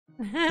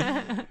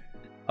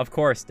Of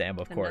course, damn,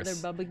 of course.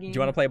 Another Bubba game. Do you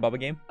want to play a Bubba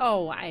game?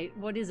 Oh,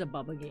 what is a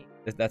Bubba game?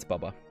 That's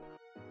Bubba.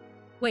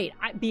 Wait,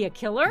 be a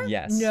killer?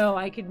 Yes. No,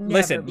 I could never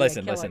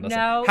Listen.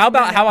 No. How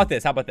about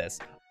this?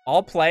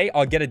 I'll play,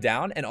 I'll get it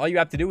down, and all you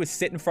have to do is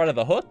sit in front of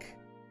the hook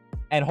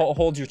and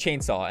hold your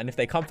chainsaw. And if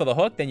they come for the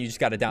hook, then you just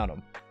got to down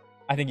them.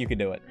 I think you can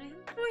do it. I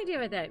have no idea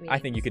what that means. I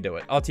think you could do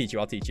it. I'll teach you.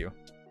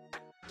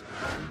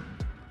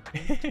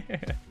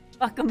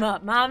 Fuck them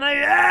up, mama.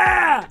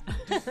 Yeah!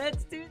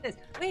 Let's do this.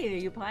 Wait, are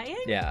you playing?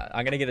 Yeah,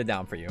 I'm going to get it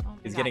down for you. Oh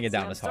He's getting it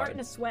down I'm as hard. starting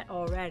to sweat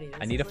already.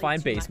 I need to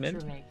find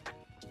basement.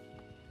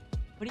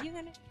 What are you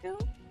going to do?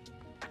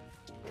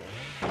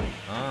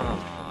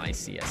 Ah, I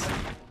see.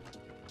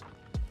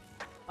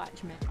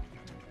 Watch me.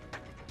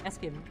 That's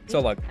good. So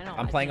look,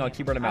 I'm playing on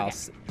keyboard and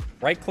mouse.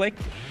 Right click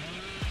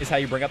is how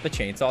you bring up the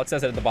chainsaw. It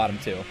says it at the bottom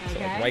too. So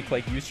like right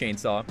click, use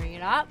chainsaw. Bring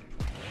it up.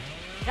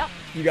 Yep.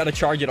 You got to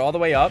charge it all the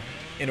way up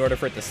in order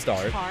for it to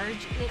start.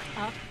 Charge it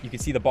up. You can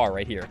see the bar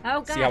right here. Oh,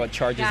 God. See how it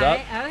charges Got up?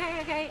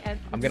 it. Okay.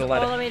 I'm going to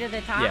let it. All the way to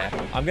the top? Yeah,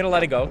 I'm going to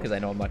let it go because I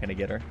know I'm not going to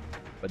get her.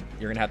 But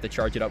you're going to have to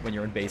charge it up when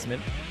you're in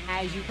basement.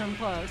 As you come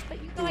close.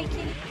 But you know I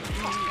can't.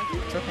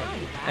 It's okay.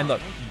 And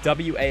look,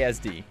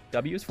 WASD.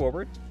 W is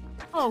forward.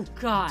 Oh,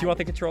 God. Do you want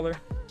the controller?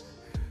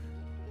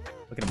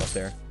 Look at him up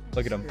there.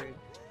 Look at him.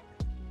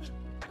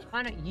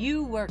 Why don't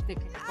you work the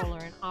controller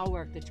and I'll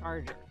work the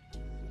charger?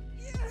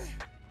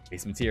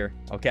 Basement's here.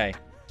 Okay.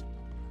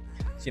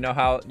 So you know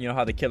how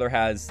the killer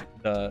has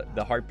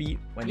the heartbeat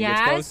when he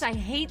gets close? Yes, I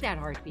hate that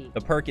heartbeat.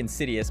 The perk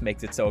Insidious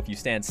makes it so if you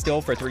stand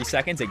still for 3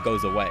 seconds, it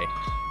goes away.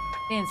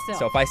 Stand still.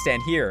 So if I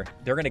stand here,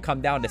 they're gonna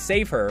come down to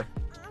save her.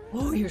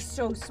 Oh, you're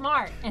so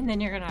smart. And then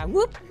you're gonna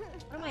whoop.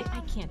 What am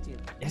I can't do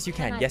that. Yes, you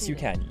can. Yes, you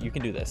can. You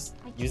can do this.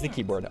 Use the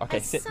keyboard. Okay,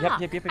 sit. Yep.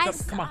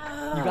 Come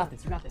on. You got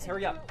this.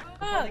 Hurry up.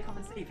 Before they come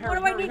and save. What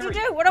do I need to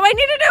do? What do I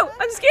need to do?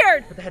 I'm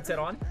scared. Put the headset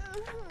on.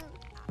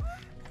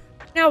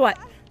 Now what?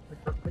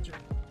 Put your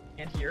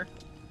hand here.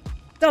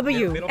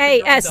 W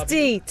A S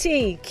D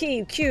T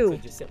Q Q. So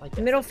just sit like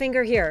this. Middle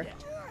finger here. Yeah.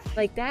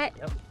 Like that.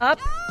 Yep. Up.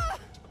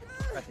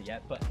 Press it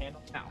yet, but hand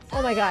on the mouse.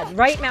 Oh my God.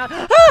 Right mouse.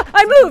 Ah!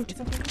 I moved.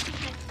 It's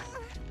okay.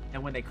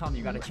 And when they come,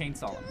 you gotta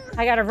chainsaw them.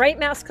 I got a right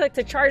mouse click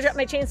to charge up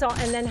my chainsaw,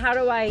 and then how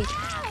do I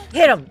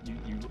hit them?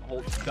 You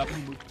hold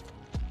W,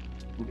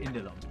 move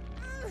into them.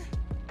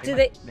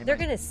 They're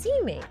gonna see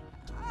me.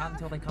 Not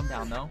until they come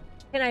down, though.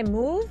 Can I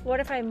move? What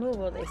if I move?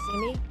 Will they see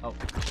me? Oh.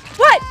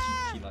 What?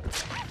 She left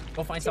it.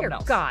 Go find Dear someone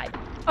else. God.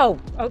 Oh,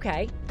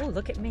 okay. Oh,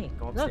 look at me.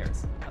 Go Look.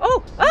 upstairs.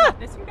 Oh, ah!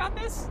 You got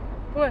this.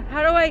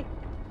 How do I?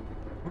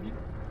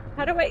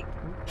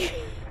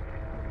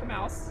 The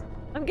mouse.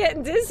 I'm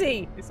getting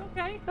dizzy. It's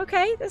okay.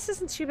 Okay, this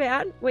isn't too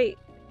bad. Wait.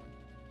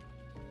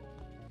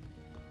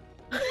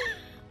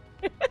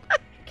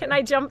 Can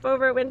I jump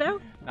over a window?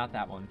 Not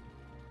that one.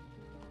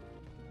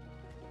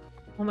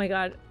 Oh my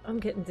God, I'm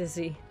getting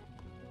dizzy.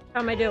 How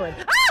am I doing?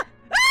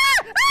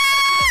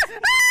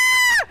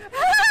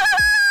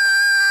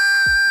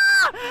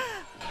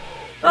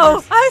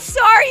 Oh, I'm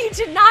sorry. You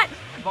did not.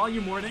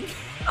 Volume warning.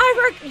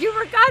 You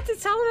forgot to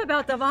tell him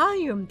about the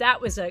volume. That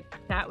was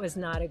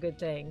not a good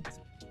thing.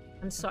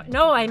 I'm sorry.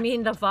 No, I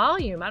mean the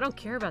volume. I don't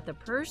care about the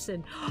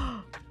person.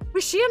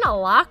 Was she in a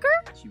locker?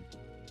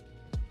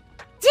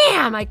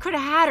 Damn, I could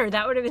have had her.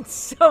 That would have been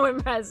so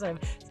impressive.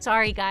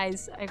 Sorry,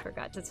 guys. I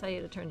forgot to tell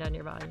you to turn down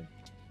your volume.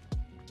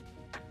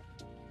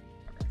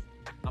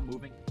 I'm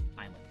moving.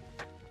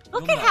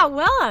 Look at how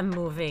well I'm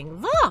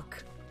moving.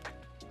 Look.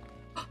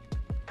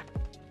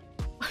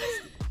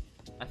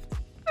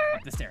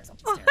 Up the stairs.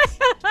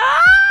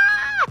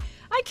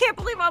 I can't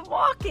believe I'm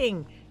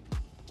walking.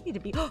 I need to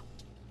be.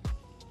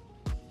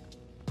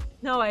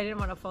 No, I didn't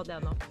want to fall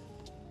down though.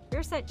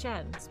 Where's that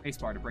gen?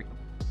 Spacebar to break them.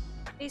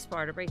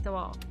 Spacebar to break the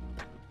wall.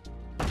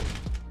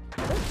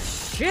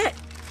 Oh, shit.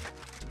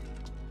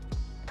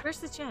 Where's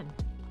the gen?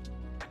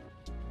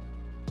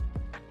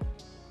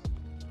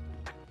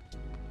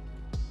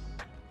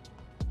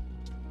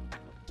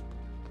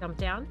 Jump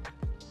down.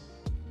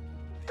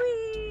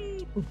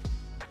 Whee!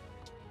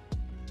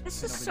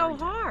 This is so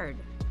hard.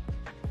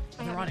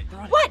 They're on it.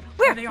 What?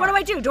 Where? What do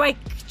I do? Do I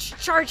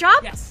charge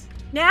up? Yes.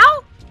 Now?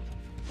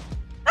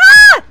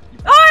 Ah!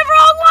 Oh, I'm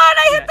wrong one!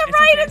 I hit the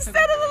right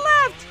instead of the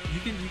left!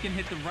 You can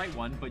hit the right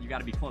one, but you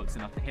gotta be close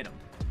enough to hit him.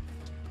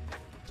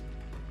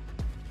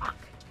 Fuck.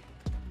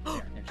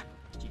 There.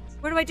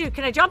 Where do I do?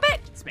 Can I jump it?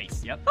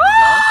 Space, yep.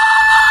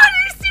 Oh!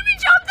 Did you see me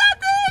jump that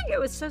thing? It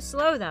was so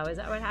slow though. Is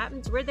that what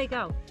happens? Where'd they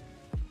go?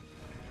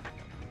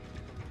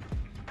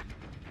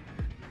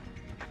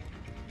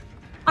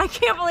 I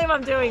can't believe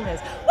I'm doing this.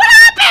 What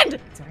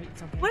happened? It's alright,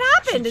 it's okay. What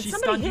happened? Did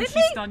somebody hit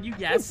me? She stunned you,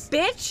 yes. You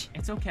bitch.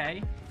 It's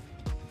okay.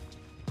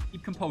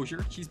 Keep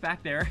composure. She's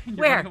back there.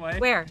 Where?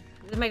 Where?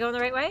 Am I going the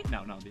right way?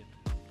 No.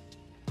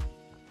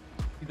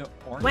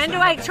 When do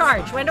I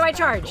charge? When do I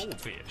charge?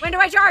 When do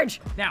I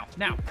charge? Now.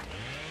 And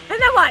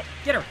then what?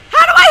 Get her.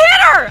 How do I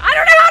hit her? I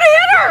don't know how to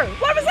hit her.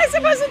 What was I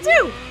supposed to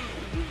do?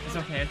 It's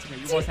okay.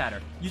 You almost had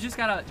her. You just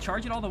gotta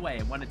charge it all the way,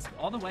 and when it's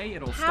all the way,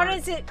 it'll How start.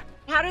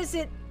 does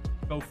it?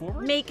 go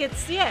forward. Make it,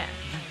 yeah.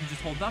 You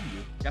just hold W.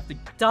 You have to.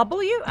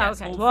 W? Yes,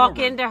 Okay. hold Walk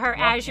forward. into her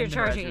Walk as you're into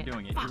her charging as you're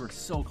doing it. You were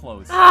so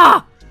close.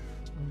 Ah!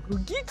 I'm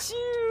gonna get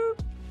you.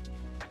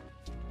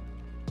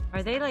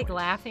 Are they like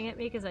laughing at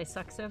me because I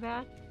suck so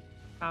bad?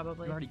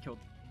 Probably. You already killed.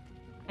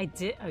 I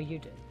did. Oh, you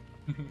did.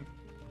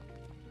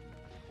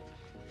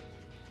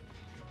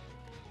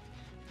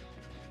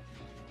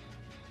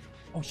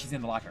 Oh, she's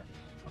in the locker.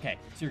 Okay,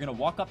 so you're gonna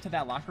walk up to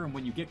that locker, and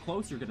when you get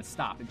close, you're gonna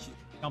stop and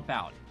jump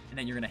out, and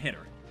then you're gonna hit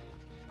her.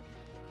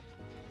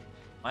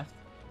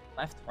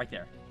 Left, right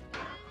there.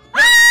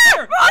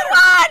 Wrong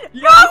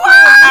one!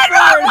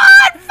 Wrong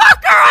one!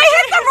 Fucker! I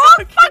hit the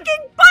wrong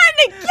fucking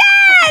button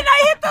again!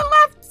 I hit the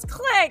left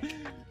click!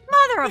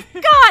 Mother of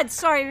God!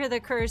 Sorry for the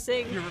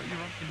cursing. You're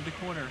into the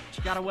corner.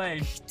 She got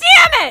away.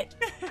 Damn it!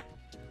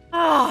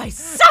 Oh, I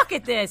suck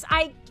at this.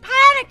 I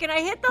panic and I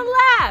hit the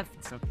left.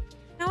 It's okay.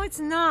 No, it's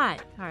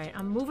not. All right,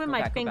 I'm moving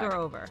my go finger back.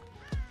 over.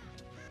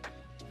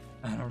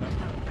 I don't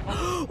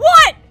know.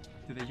 What?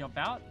 Did they jump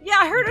out? Yeah,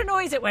 I heard a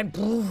noise. It went.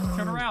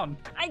 Turn around.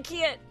 I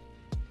can't.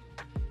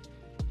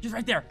 She's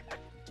right there.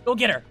 Go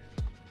get her.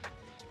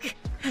 You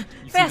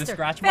Faster, see the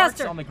scratch marks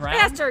faster, on the ground?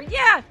 faster.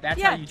 Yeah, That's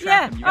yeah, how you trap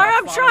yeah. them. You All right, gotta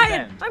I'm follow trying.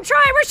 them. I'm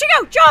trying. Where'd she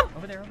go? Jump.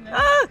 Over there.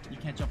 You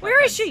can't jump. Where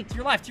that is fence. she? To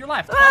your left. Follow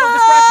the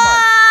scratch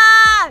marks.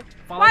 Ah!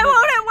 Follow Why the-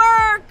 won't it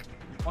work?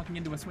 You're walking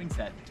into a swing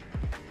set.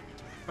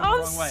 Going the I'm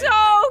wrong way.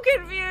 so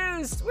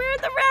confused. Where'd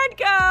the red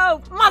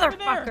go? Over there.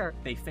 Motherfucker.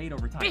 They fade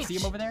over time. Bitch. See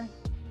him over there?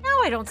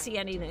 No, I don't see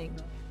anything.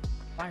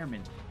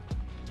 Fireman.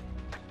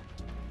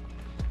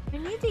 I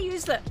need to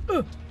use the.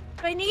 Do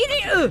I need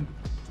to?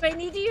 Do I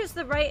need to use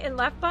the right and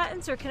left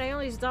buttons, or can I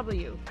only use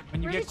W?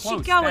 When you Where get did close,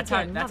 she go that's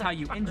again? how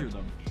you Motherfucker. injure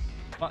them.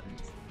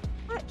 Buttons.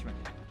 What?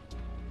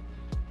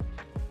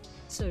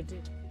 So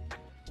did.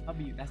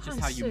 W. That's just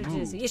I'm how you so move.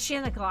 dizzy. Is she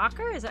in the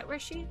locker? Is that where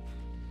she?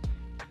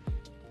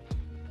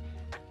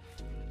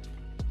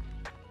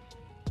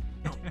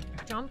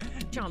 Jump,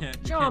 jump, You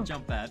jump. can't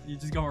jump that. You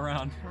just go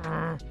around.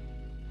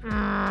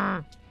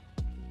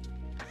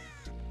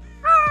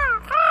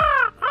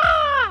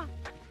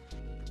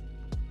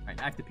 Alright,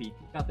 act the P. You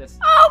got this.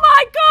 Oh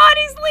my God,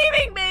 he's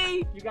leaving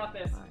me! You got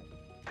this.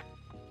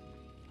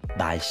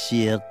 By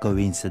sheer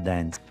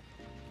coincidence.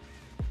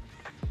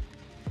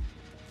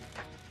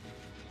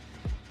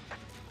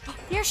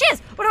 Here she is!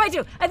 What do I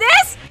do? And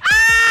this? Ah!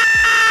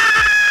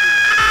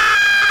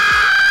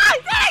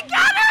 Did I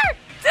get her?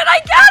 Did I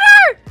get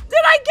her?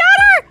 Did I get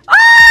her?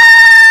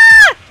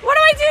 Ah! What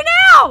do I do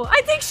now?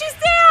 I think she's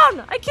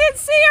down. I can't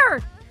see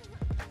her.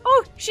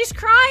 Oh, she's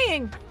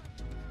crying.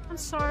 I'm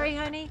sorry,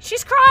 honey.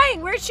 She's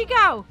crying. Where'd she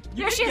go? You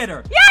There did she is. get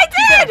her. Yeah, I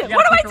She's there. did. You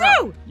What gotta do pick her I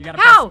up. do? You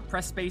gotta How?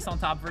 press space on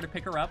top of her to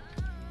pick her up.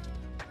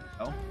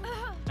 Oh.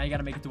 Now you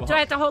gotta make it to a hook. Do I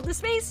have to hold the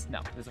space?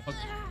 No, there's a hook.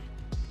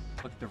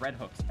 Look, the red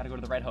hooks. Gotta go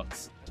to the red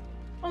hooks.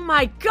 Oh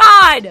my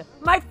God!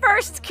 My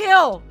first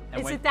kill. And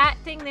Is when- it that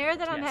thing there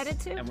that I'm Yes. headed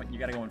to? And you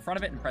gotta go in front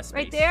of it and press space.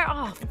 Right there?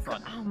 Oh, In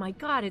front. oh my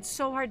God! It's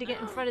so hard to get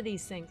in front of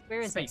these things. Where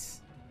is it?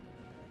 Space.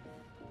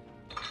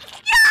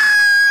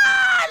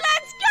 Yeah!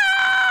 Let's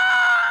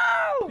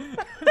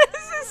go!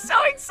 This is so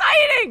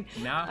exciting!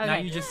 Now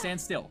Okay. you just stand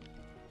still.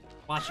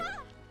 Watch her.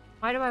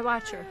 Why do I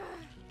watch her?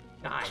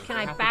 Die. Can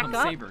I You have to back come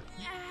up? Save her.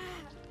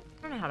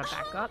 I don't know how to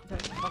back up. Do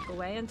I walk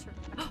away and turn?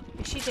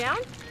 Is she down?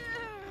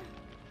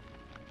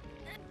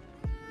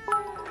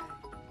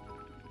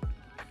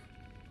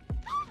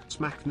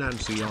 Smack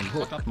Nancy on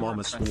hook, up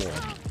Mama to her, press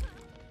swore.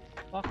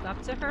 Walk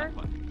up to her. Left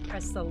button.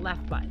 Press the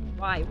left button.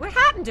 Why? What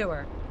happened to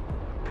her?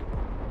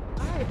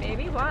 Alright,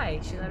 baby. Why?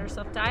 She let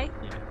herself die?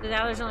 Yeah. So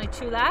now there's only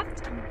 2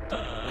 left? Go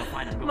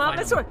find him. Go Mama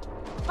find him. Sword!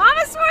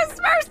 Mama Sword's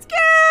first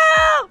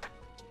kill!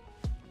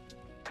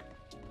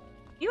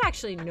 You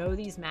actually know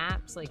these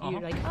maps? Like, you're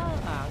like,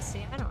 oh,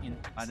 see, I don't know.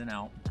 I don't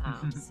know.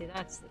 Oh, see,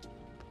 that's the...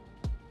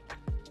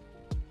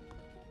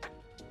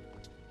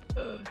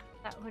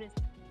 That, what is...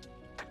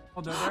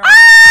 Oh, there they are.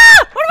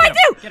 Ah! What do I Get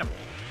him. do? Get him.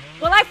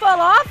 Will I fall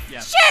off?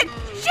 Yeah. Shit!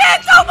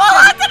 Shit! Don't fall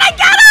off! Did I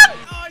get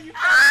him? Oh, you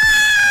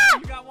Ah!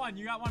 You got one.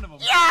 You got one of them.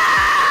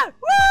 Yeah!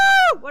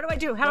 Woo! What do I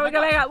do? How do I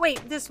go back back up. out?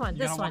 Wait, this one, You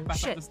this gotta one. walk back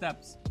up Shit. the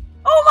steps.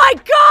 Oh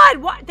my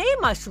God! What? They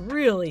must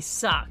really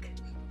suck.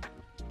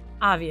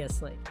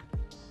 Obviously.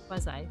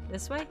 Was I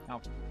this way?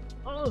 Out.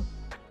 Oh.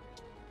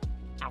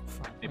 Out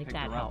front. They Like picked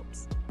that her up.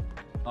 helps.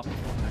 Up. Now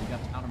you got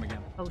found him again.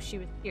 Oh, she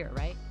was here,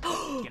 right?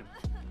 Get him.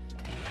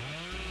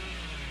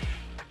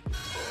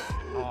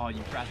 Oh,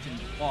 you crashed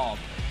into the wall.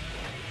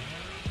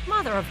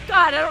 Mother of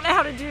God! I don't know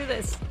how to do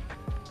this.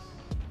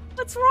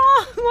 What's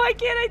wrong? Why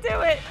can't I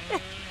do it?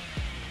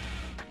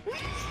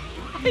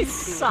 I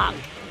suck.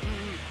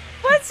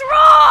 What's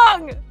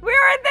wrong?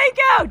 Where'd they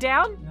go?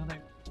 Down? Now they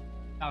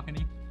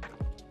balcony.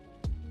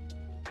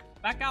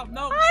 Back out.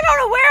 No. I don't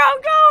know where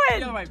I'm The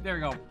other going. way. There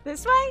you go.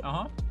 This way? Uh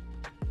huh.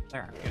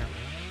 There. Get her.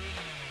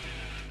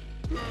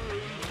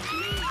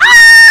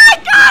 Ah! I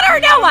got her!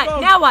 Now what?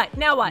 Boom. Now what?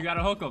 Now what? You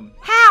gotta hook him.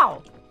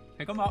 How?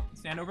 Pick him up.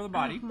 Stand over the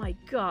body. Oh my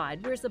God.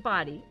 Where's the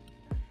body?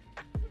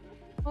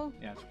 Oh,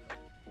 Yeah.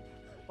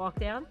 walk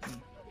down.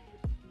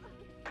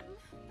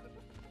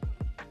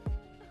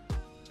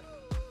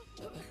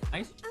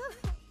 Nice.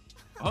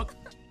 Hook.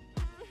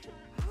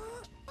 Do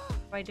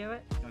I do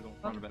it? You gotta go in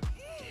front of it.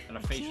 And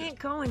I face can't it.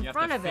 go in You have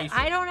front to of it. face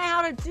I don't know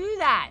how to do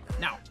that.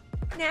 Now.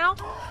 Now?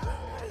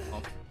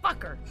 Oh.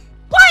 Fucker.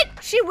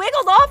 What? She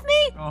wiggled off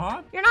me?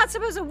 Uh-huh. You're not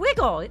supposed to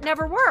wiggle. It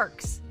never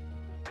works.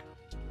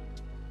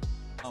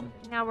 Um.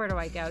 Now where do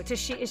I go? Is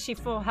she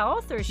full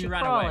health or is she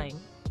ran crawling?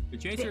 away. You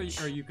chase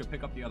her, or you could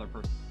pick up the other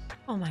person.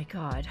 Oh my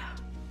god.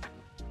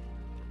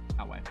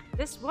 That way.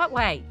 What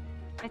way?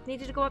 I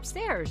needed to go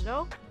upstairs,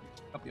 no?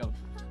 Up the other.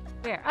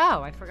 Where?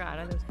 Oh, I forgot.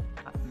 I was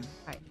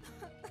Right.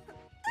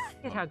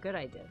 Look at how good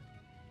I did.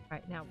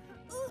 Right now.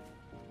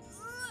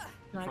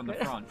 Not From good.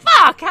 the front.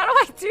 Fuck! How do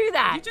I do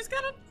that? You just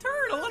gotta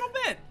turn a little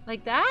bit.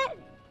 Like that?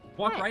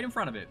 Walk What? right in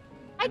front of it.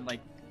 I- And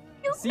like,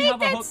 You see make how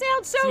the that hook,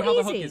 sound so see how the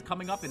easy. hook is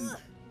coming up and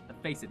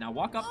face it. Now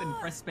walk up and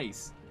press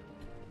space.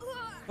 A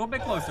little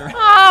bit closer.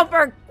 Oh,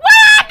 for what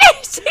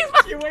happened?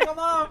 She's You wiggle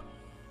off.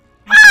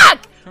 fuck!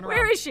 Turn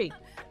Where around. is she?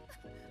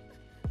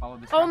 Follow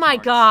the Oh scratch my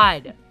marks.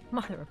 god.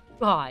 Mother of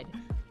God.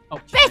 Oh,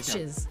 she's right there.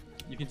 Bitches.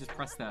 You can just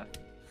press that.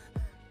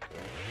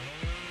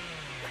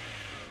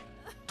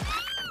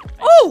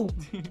 Oh!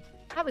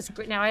 That was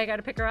great. Now I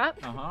gotta pick her up?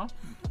 Uh-huh.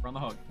 Run the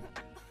hook.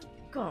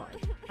 God.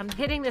 I'm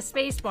hitting the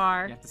space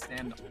bar. You have to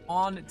stand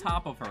on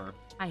top of her.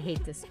 I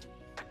hate this.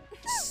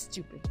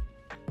 Stupid.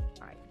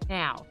 Alright,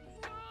 now.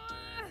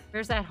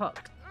 Where's that hook?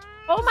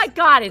 Oh my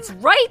god, it's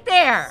right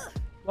there!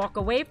 Walk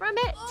away from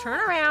it, turn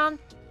around,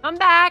 come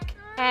back,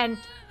 and...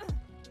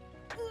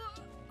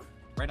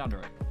 Right under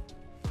it.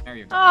 There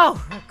you go. Oh,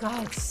 for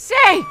God's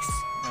sakes!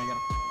 Now you gotta...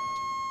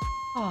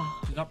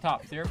 Oh. She's up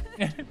top. See her?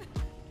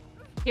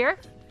 Here?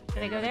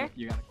 Can I go there?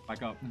 You gotta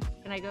back up.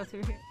 Can I go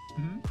through here?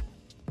 Mm-hmm.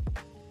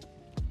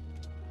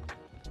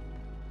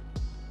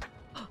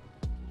 Look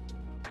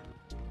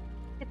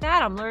at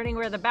that, I'm learning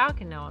where the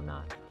balcony... No, I'm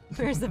not.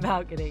 Where's the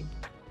balcony?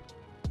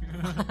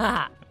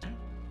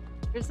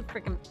 Where's the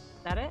frickin'... Is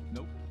that it?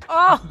 Nope.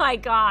 Oh my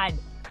god!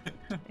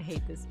 I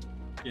hate this.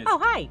 Yes. Oh,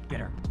 hi! Get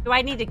her. Do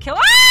I need to kill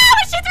her? Ah!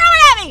 What's she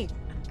throwing at me?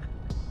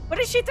 What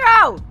did she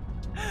throw?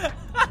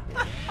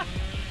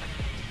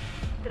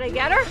 Did I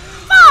get her?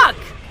 Fuck!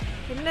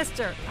 I missed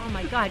her. Oh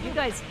my god, you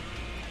guys...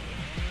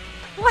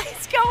 What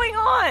is going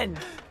on?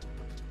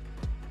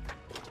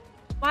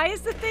 Why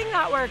is the thing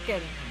not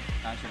working?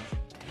 Gotcha.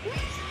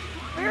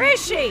 Where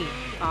is she?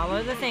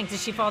 Follow the thing. Did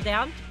she fall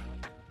down?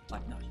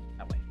 Like, no,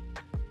 that way.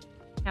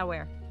 Now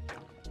where?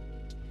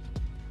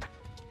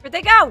 Where'd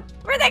they go?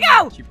 Where'd they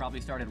go? She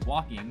probably started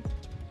walking.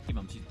 Keep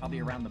 'em. She's probably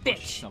around the bush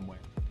Bitch. somewhere.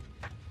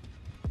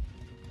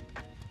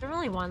 There's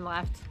only one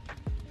left.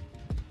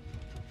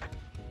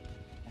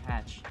 The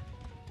hatch.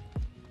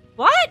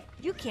 What?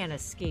 You can't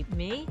escape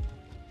me.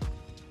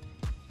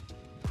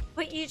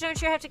 Wait,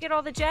 don't you have to get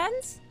all the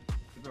gens?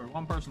 If there was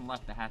one person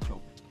left, the hatch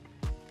open.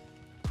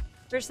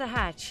 Where's the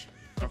hatch?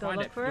 Go Go find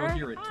look it. for You'll her?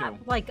 hear it, too.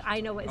 Like, I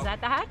know what, is Oh. that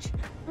the hatch?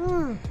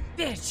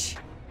 Bitch.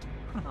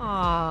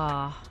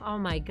 Oh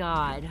my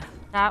god.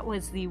 That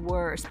was the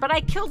worst. But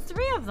I killed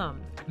 3 of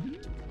them.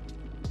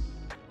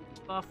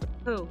 Off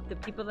who? The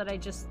people that I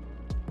just...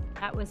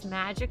 That was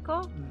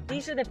magical?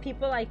 These are the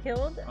people I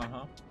killed?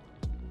 Uh-huh.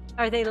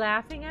 Are they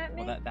laughing at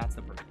me? Well, that's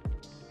the person.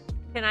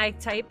 Can I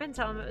type and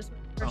tell them it was my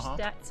first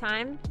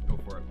time? Go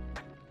for it.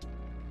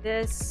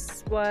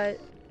 This was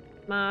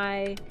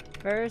my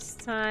first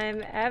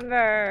time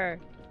ever.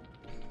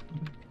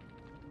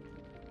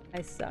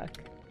 I suck.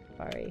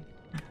 Sorry.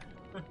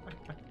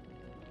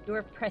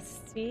 Your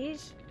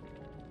prestige?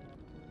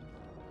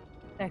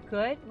 That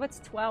good? What's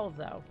 12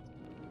 though?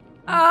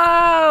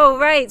 Oh,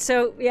 right.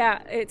 So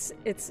yeah, it's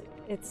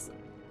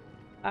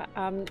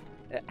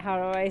how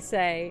do I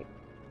say?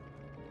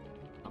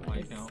 Like, My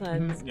you know.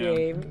 son's Yeah.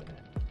 game.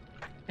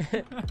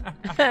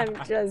 I'm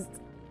just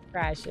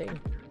crashing.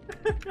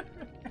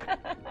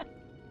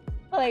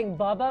 Playing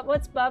Bubba?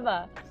 What's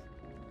Bubba?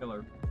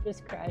 Killer.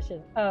 Just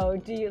crashing. Oh,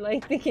 do you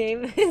like the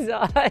game? It's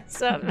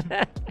awesome.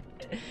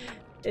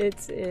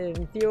 It's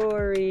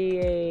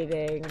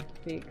infuriating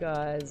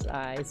because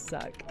I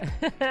suck.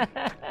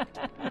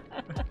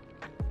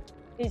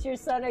 Is your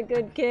son a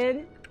good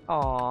kid?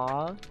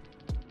 Aw.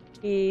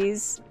 Do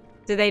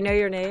they know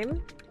your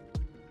name?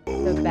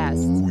 The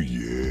best. Oh,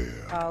 yeah.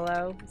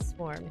 Follow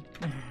Swarm.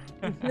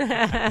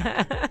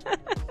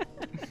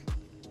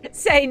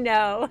 Say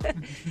no.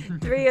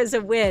 3 is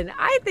a win.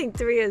 I think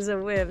 3 is a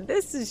win.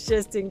 This is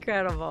just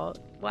incredible.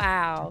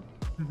 Wow.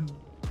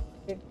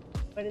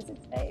 What does it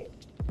say?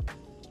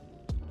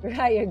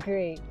 I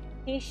agree.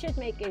 He should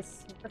make a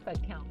Smurf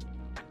account.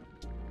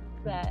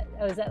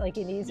 Is that like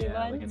an easy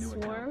Yeah, one? like a new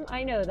Swarm? account.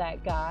 I know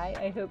that guy.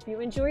 I hope you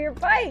enjoy your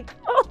bike.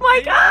 Oh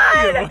my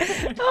god!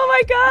 Oh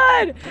my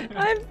god!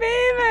 I'm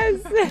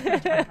famous!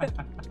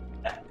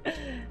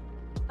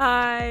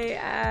 I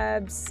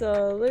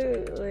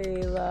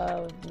absolutely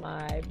love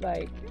my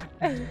bike.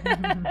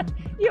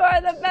 You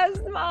are the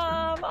best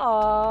mom.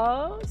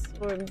 Aw,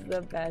 Swarm's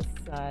the best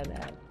son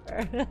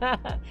ever.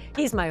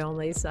 He's my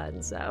only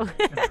son, so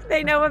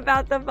they know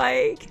about the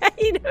bike.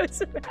 He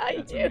knows about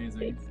That's you.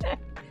 amazing.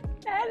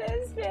 That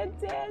is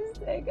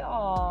fantastic.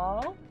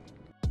 Aw.